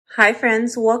Hi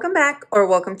friends, welcome back or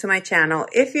welcome to my channel.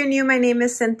 If you're new, my name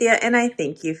is Cynthia and I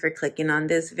thank you for clicking on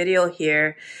this video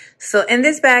here. So in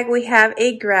this bag, we have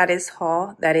a gratis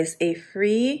haul. That is a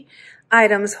free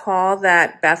items haul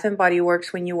that Bath & Body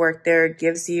Works, when you work there,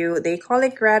 gives you. They call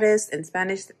it gratis. In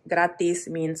Spanish, gratis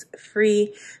means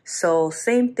free. So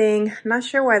same thing. Not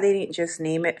sure why they didn't just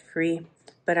name it free,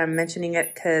 but I'm mentioning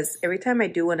it because every time I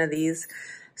do one of these,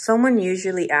 someone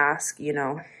usually asks,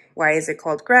 why is it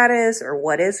called gratis, or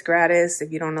what is gratis if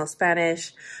you don't know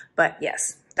Spanish? But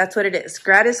yes, that's what it is.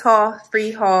 Gratis haul,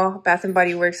 free haul, Bath &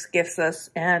 Body Works gifts us.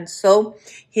 And so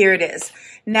here it is.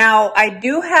 Now, I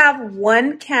do have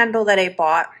one candle that I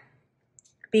bought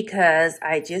because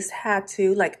I just had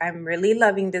to. I'm really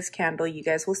loving this candle. You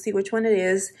guys will see which one it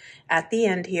is at the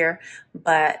end here.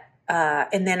 But,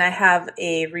 and then I have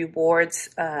a rewards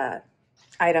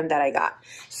item that I got.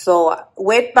 So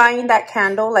with buying that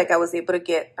candle, I was able to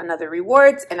get another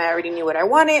rewards and I already knew what I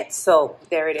wanted. So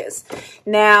there it is.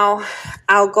 Now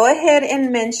I'll go ahead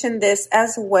and mention this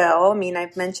as well. I mean,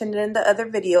 I've mentioned it in the other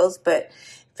videos, but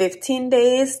 15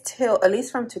 days till, at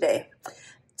least from today,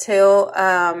 till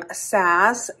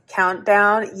SAS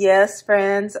countdown. Yes,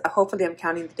 friends, hopefully I'm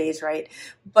counting the days right,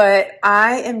 but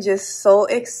I am just so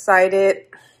excited.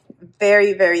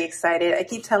 Very, very excited. I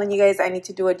keep telling you guys I need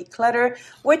to do a declutter,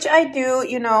 which I do.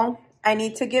 I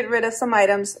need to get rid of some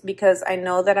items because I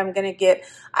know that I'm going to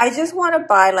I just want to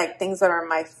buy things that are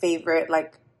my favorite.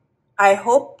 I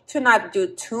hope to not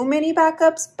do too many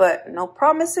backups, but no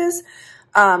promises.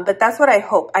 But that's what I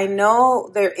hope. I know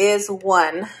there is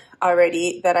one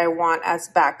already that I want as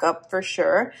backup for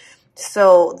sure.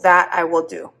 So that I will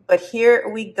do. But here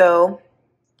we go.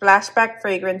 Flashback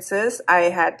fragrances. I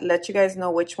had let you guys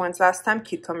know which ones last time.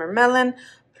 Cucumber Melon,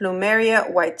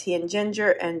 Plumeria, White Tea and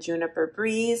Ginger, and Juniper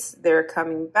Breeze. They're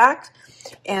coming back.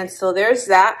 And so there's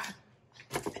that.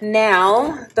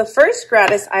 Now, the first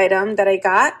gratis item that I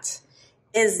got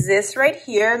is this right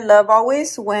here. Love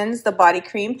Always Wins, the body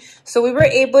cream. So we were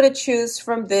able to choose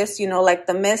from this, like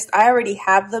the mist. I already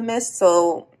have the mist,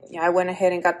 so yeah, I went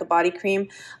ahead and got the body cream.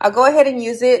 I'll go ahead and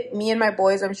use it. Me and my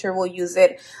boys, I'm sure, will use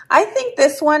it. I think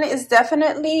this one is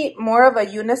definitely more of a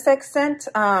unisex scent.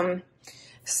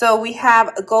 So we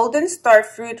have a Golden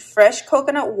Starfruit Fresh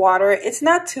Coconut Water. It's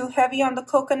not too heavy on the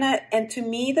coconut. And to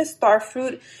me, the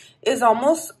Starfruit is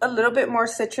almost a little bit more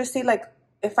citrusy.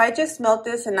 If I just smelled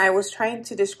this and I was trying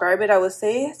to describe it, I would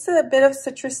say it's a bit of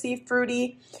citrusy,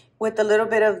 fruity with a little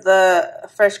bit of the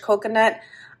fresh coconut.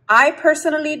 I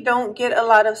personally don't get a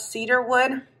lot of cedar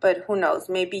wood, but who knows?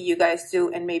 Maybe you guys do,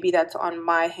 and maybe that's on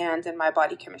my hands and my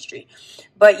body chemistry.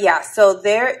 But yeah, so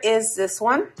there is this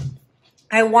one.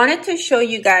 I wanted to show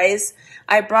you guys,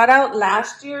 I brought out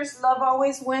last year's Love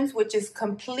Always Wins, which is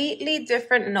completely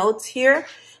different notes here.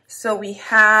 So we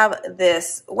have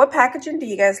this. What packaging do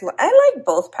you guys like? I like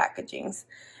both packagings.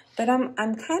 But I'm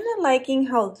kind of liking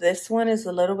how this one is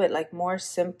a little bit more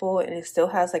simple, and it still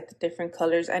has the different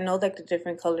colors. I know the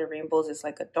different color rainbows is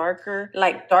a darker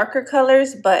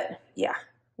colors, but yeah.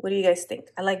 What do you guys think?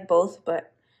 I like both,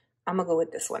 but I'm gonna go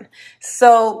with this one.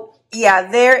 So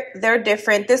yeah, they're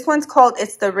different. This one's called,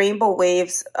 it's the Rainbow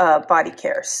Waves body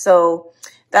care. So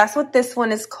that's what this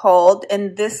one is called.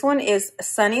 And this one is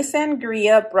Sunny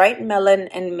Sangria, Bright Melon,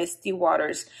 and Misty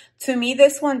Waters. To me,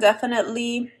 this one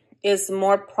definitely is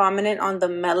more prominent on the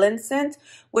melon scent,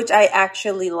 which I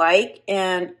actually like.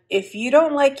 And if you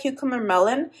don't like cucumber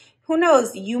melon, who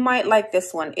knows, you might like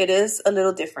this one. It is a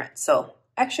little different. So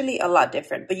actually a lot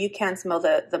different, but you can smell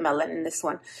the melon in this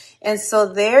one. And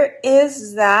so there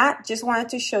is that. Just wanted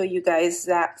to show you guys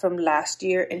that from last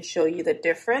year and show you the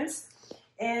difference.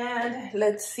 And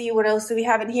let's see, what else do we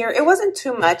have in here? It wasn't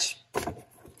too much.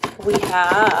 We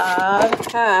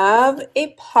have a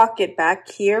pocket back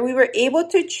here. We were able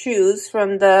to choose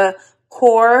from the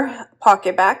core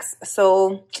pocket backs.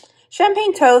 So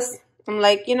champagne toast. I'm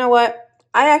like, you know what?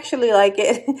 I actually like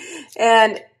it.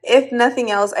 And if nothing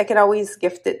else, I could always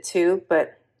gift it too,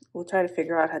 but we'll try to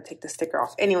figure out how to take the sticker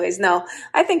off. Anyways, no,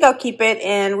 I think I'll keep it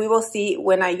and we will see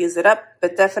when I use it up.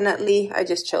 But definitely, I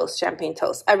just chose champagne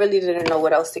toast. I really didn't know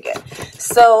what else to get.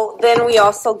 So then we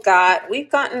also we've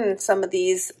gotten some of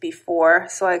these before.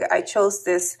 So I chose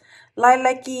this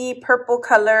lilac-y purple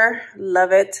color.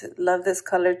 Love it. Love this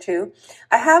color too.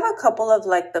 I have a couple of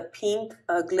the pink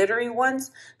glittery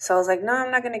ones. So I was like, no,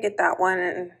 I'm not going to get that one.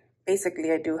 And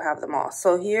basically, I do have them all.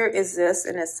 So here is this,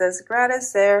 and it says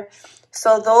gratis there.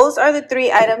 So those are the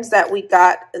three items that we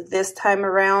got this time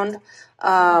around.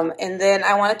 And then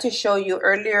I wanted to show you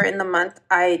earlier in the month,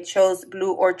 I chose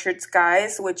Blue Orchard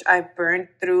Skies, which I burned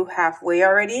through halfway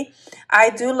already. I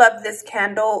do love this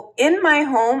candle in my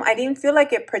home. I didn't feel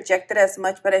like it projected as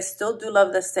much, but I still do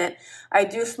love the scent. I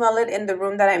do smell it in the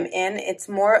room that I'm in. It's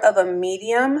more of a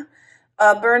medium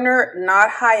burner,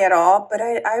 not high at all, but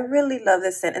I really love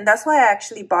this scent. And that's why I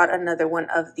actually bought another one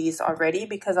of these already,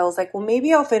 because I was like, well,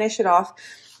 maybe I'll finish it off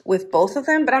with both of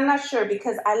them, but I'm not sure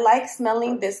because I like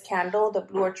smelling this candle, the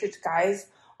Blue Orchard Skies,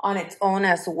 on its own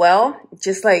as well.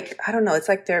 Just like, I don't know, it's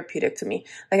like therapeutic to me.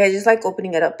 Like, I just like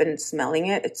opening it up and smelling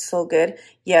it. It's so good.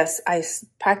 Yes, I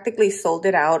practically sold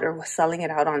it out or was selling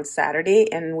it out on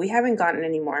Saturday, and we haven't gotten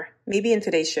any more, maybe in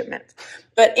today's shipment.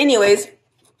 But anyways,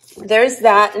 there's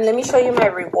that. And let me show you my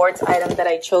rewards item that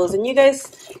I chose. And you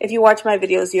guys, if you watch my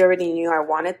videos, you already knew I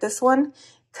wanted this one.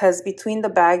 Because between the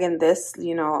bag and this,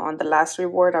 you know, on the last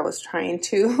reward I was trying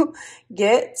to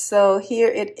get. So here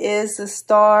it is, the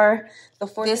star,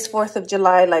 this 4th of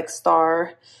July, like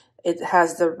star. It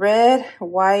has the red,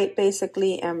 white,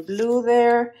 basically, and blue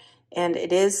there. And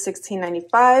it is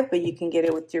 $16.95, but you can get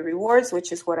it with your rewards,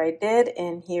 which is what I did.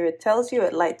 And here it tells you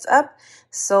it lights up.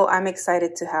 So I'm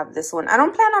excited to have this one. I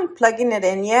don't plan on plugging it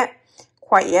in yet.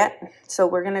 Quite yet, so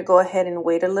we're gonna go ahead and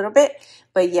wait a little bit,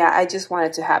 but yeah, I just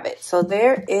wanted to have it. So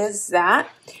there is that.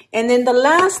 And then the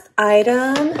last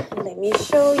item, let me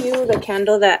show you the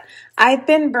candle that I've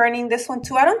been burning. This one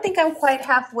too. I don't think I'm quite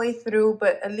halfway through,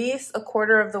 but at least a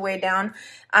quarter of the way down.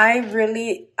 I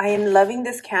am loving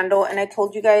this candle, and I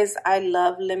told you guys I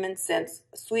love lemon scents,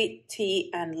 sweet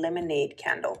tea and lemonade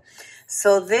candle.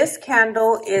 So this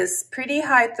candle is pretty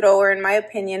high thrower in my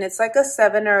opinion. It's like a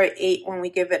 7 or an 8 when we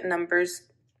give it numbers.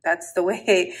 That's the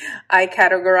way I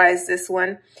categorize this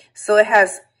one. So it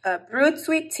has brewed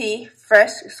sweet tea,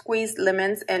 fresh squeezed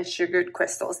lemons, and sugared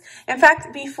crystals. In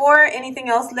fact, before anything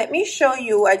else, let me show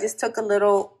you. I just took a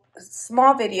little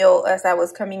small video as I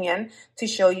was coming in to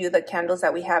show you the candles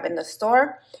that we have in the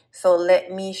store. So let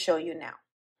me show you now.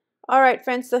 All right,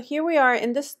 friends, so here we are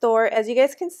in the store. As you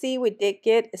guys can see, we did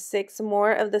get 6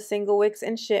 more of the single wicks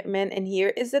in shipment, and here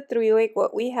is the 3-wick,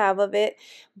 what we have of it.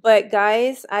 But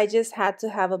guys, I just had to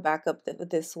have a backup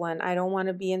with this one. I don't want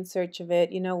to be in search of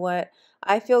it. You know what?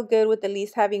 I feel good with at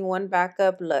least having one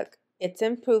backup. Look, it's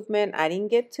improvement. I didn't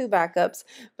get 2 backups.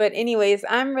 But anyways,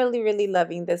 I'm really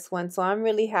loving this one. So I'm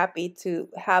really happy to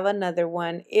have another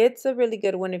one. It's a really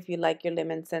good one if you like your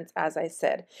lemon scents, as I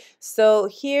said. So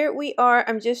here we are.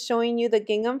 I'm just showing you the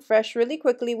Gingham Fresh really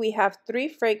quickly. We have 3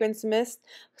 fragrance mists,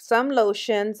 some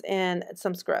lotions, and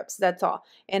some scrubs. That's all.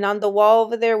 And on the wall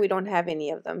over there, we don't have any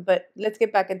of them. But let's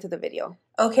get back into the video.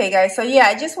 Okay, guys, so yeah,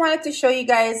 I just wanted to show you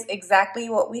guys exactly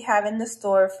what we have in the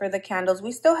store for the candles.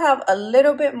 We still have a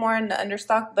little bit more in the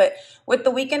understock, but with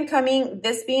the weekend coming,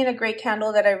 this being a great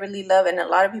candle that I really love and a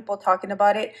lot of people talking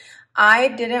about it, I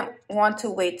didn't want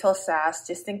to wait till SAS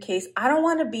just in case. I don't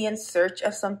want to be in search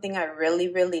of something I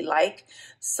really like.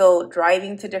 So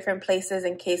driving to different places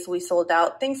in case we sold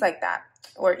out, things like that,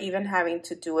 or even having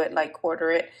to do it, like order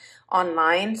it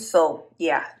online. So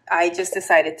yeah, I just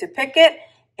decided to pick it.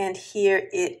 And here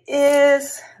it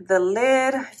is, the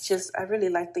lid. I really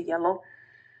like the yellow.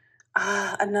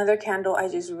 Another candle I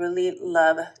just really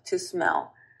love to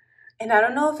smell. And I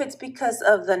don't know if it's because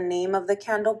of the name of the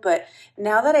candle, but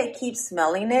now that I keep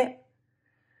smelling it,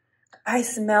 I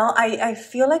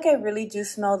feel like I really do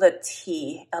smell the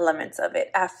tea elements of it.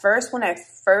 At first, when I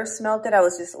first smelled it, I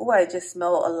was just, I just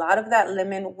smell a lot of that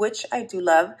lemon, which I do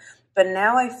love. But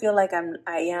now I feel like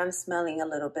I am smelling a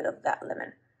little bit of that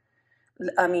lemon.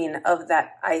 Of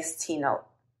that iced tea note.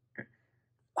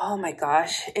 Oh my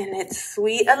gosh. And it's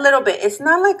sweet a little bit. It's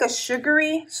not like a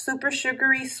sugary, super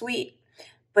sugary sweet,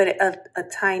 but a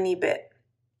tiny bit.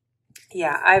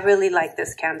 Yeah, I really like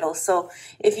this candle. So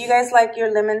if you guys like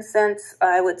your lemon scents,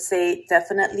 I would say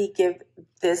definitely give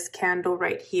this candle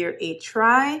right here a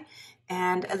try.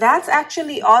 And that's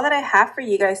actually all that I have for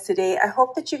you guys today. I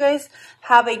hope that you guys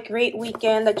have a great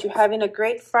weekend, that you're having a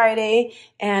great Friday.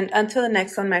 And until the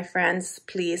next one, my friends,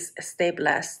 please stay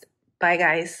blessed. Bye,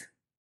 guys.